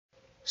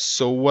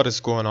So what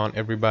is going on,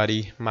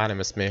 everybody? My name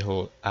is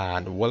Mehul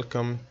and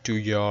welcome to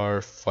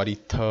your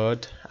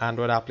 43rd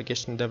Android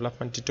application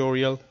development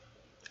tutorial.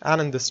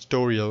 And in this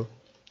tutorial,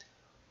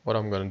 what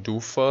I'm going to do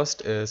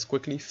first is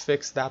quickly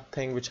fix that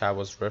thing which I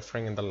was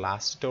referring in the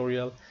last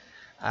tutorial,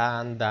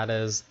 and that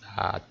is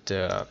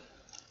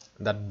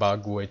that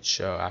bug which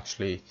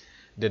actually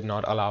did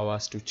not allow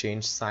us to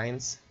change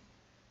signs.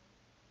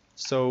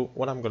 So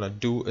what I'm going to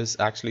do is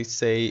actually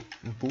say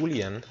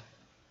Boolean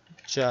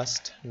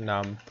just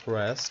num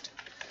pressed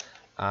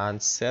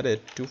and set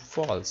it to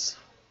false,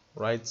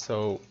 right?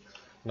 So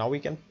now we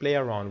can play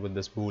around with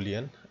this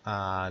boolean,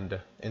 and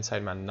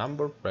inside my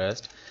number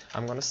pressed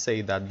I'm gonna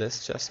say that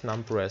this just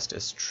num pressed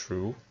is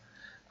true,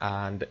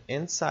 and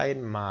inside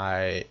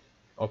my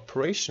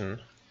operation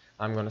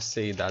I'm gonna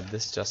say that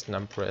this just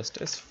num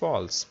pressed is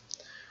false,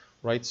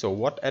 right? So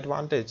what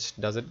advantage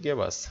does it give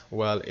us?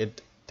 Well,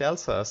 it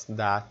tells us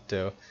that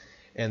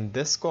in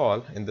this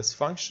call, in this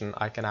function,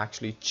 I can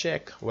actually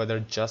check whether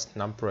just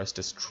num pressed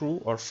is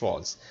true or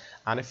false.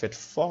 And if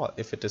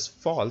it is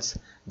false,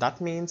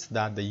 that means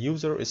that the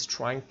user is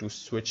trying to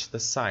switch the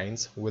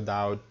signs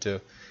without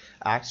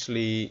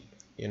actually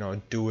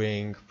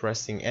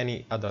pressing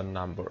any other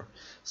number.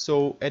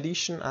 So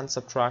addition and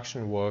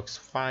subtraction works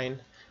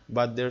fine,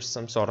 but there's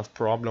some sort of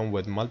problem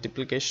with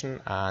multiplication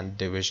and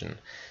division.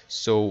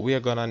 So we are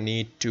gonna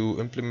need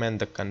to implement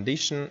the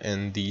condition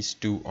in these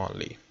two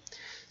only.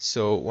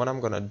 So what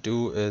I'm gonna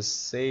do is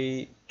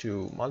say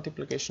to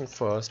multiplication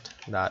first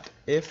that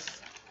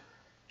if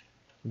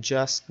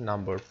just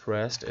number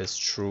pressed is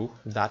true,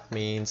 that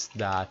means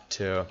that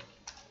the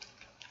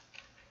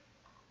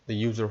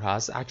user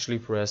has actually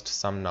pressed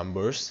some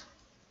numbers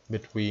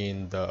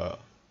between the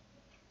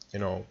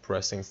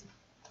pressing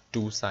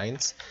two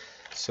signs.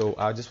 So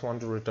I just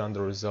want to return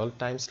the result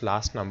times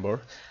last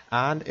number,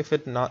 and if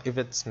it's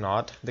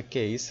not the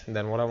case,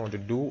 then what I want to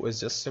do is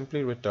just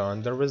simply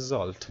return the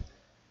result,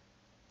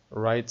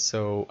 right?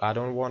 So I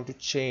don't want to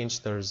change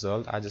the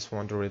result, I just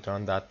want to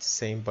return that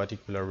same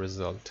particular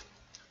result.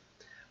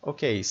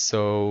 Okay,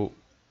 so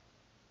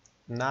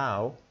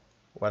now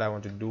what I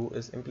want to do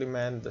is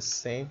implement the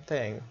same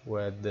thing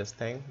with this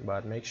thing,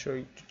 but make sure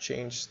to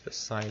change the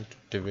sign to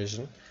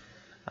division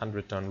and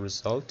return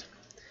result.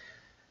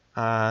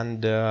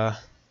 And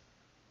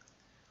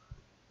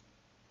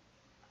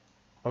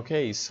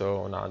okay,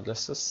 so now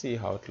let's just see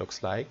how it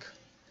looks like.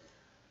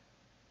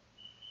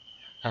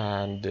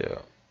 And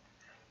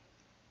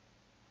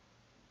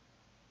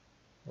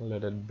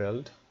let it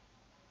build.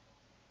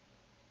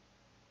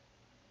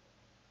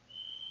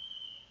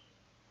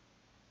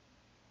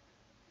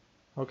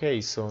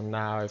 Okay, so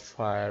now if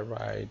I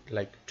write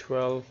like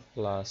 12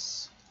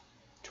 plus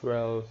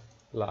 12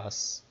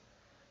 plus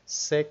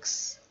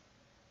 6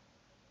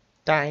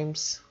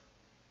 times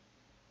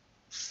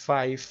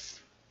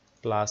 5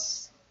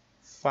 plus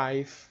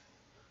 5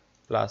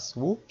 plus,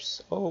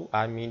 whoops, oh,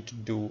 I mean to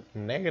do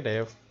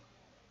negative.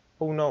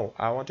 Oh no,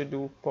 I want to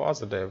do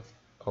positive.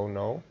 Oh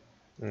no,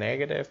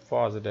 negative,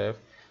 positive.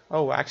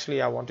 Oh,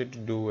 actually I wanted to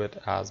do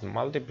it as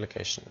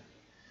multiplication.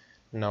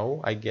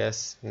 No, I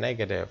guess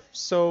negative.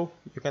 So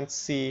you can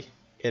see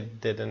it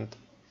didn't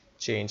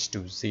change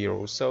to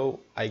 0. So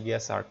I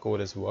guess our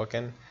code is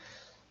working.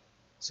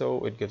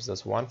 So it gives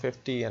us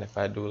 150, and if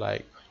I do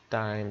like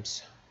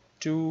times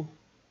 2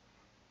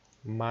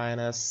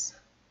 minus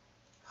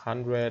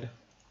 100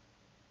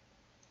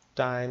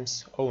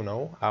 times, oh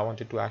no, I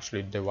wanted to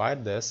actually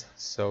divide this,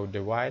 so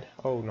divide,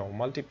 oh no,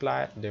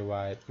 multiply,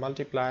 divide,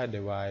 multiply,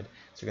 divide.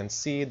 So you can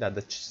see that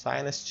the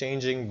sign is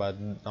changing but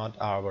not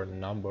our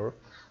number,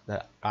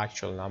 the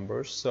actual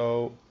number.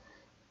 So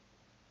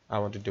I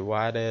want to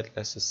divide it,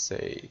 let's just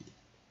say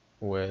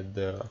with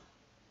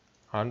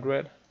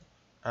 100,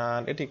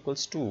 and it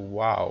equals 2.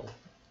 Wow,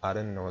 I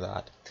didn't know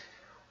that.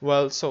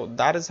 Well, so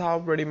that is how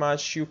pretty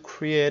much you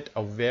create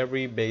a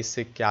very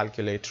basic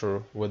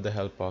calculator with the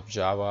help of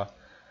Java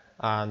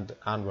and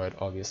Android,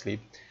 obviously.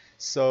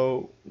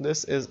 So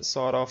this is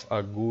sort of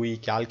a GUI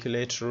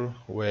calculator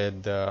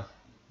with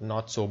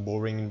not so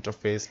boring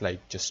interface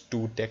like just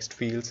two text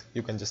fields.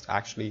 You can just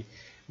actually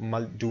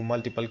do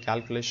multiple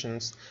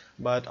calculations,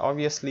 but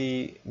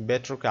obviously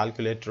better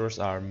calculators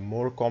are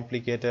more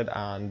complicated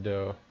and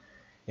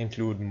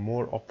include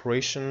more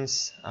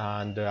operations,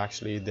 and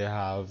actually they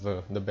have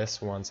the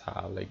best ones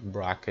have like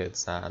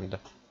brackets and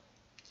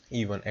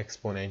even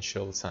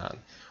exponentials and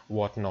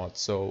whatnot.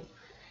 So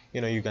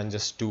you can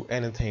just do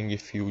anything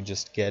if you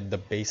just get the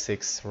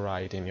basics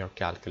right in your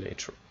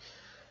calculator,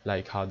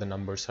 like how the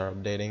numbers are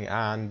updating,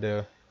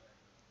 and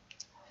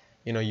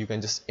you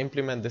can just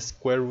implement this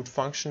square root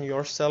function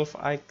yourself,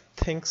 I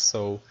think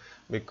so,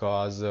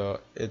 because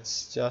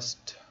it's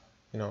just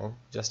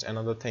just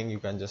another thing. You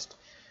can just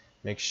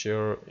make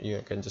sure you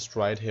can just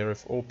write here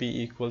if op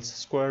equals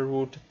square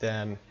root,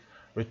 then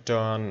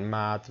return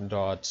math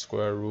dot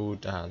square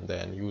root, and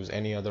then use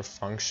any other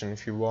function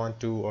if you want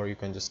to, or you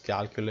can just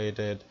calculate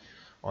it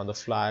on the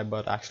fly.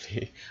 But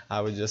actually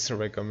I would just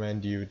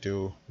recommend you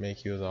to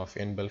make use of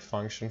inbuilt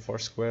function for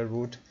square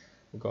root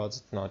because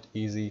it's not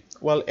easy.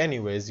 Well,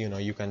 anyways,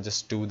 you can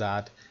just do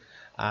that,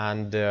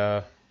 And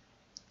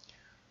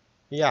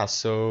yeah,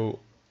 so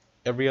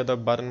every other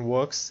button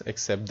works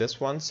except this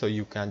one, so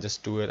you can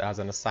just do it as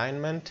an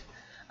assignment.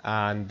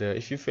 And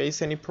if you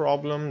face any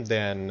problem,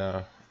 then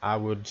I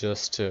would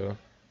just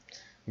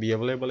be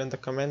available in the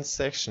comments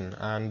section,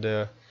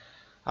 and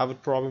I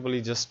would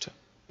probably just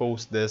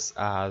post this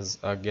as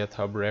a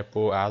GitHub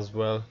repo as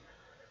well,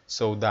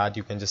 so that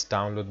you can just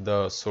download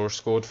the source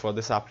code for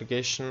this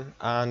application.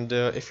 And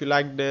if you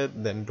liked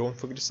it, then don't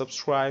forget to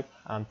subscribe,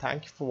 and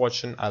thank you for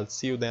watching. I'll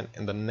see you then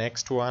in the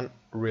next one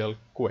real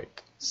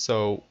quick.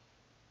 So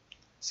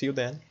see you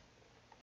then.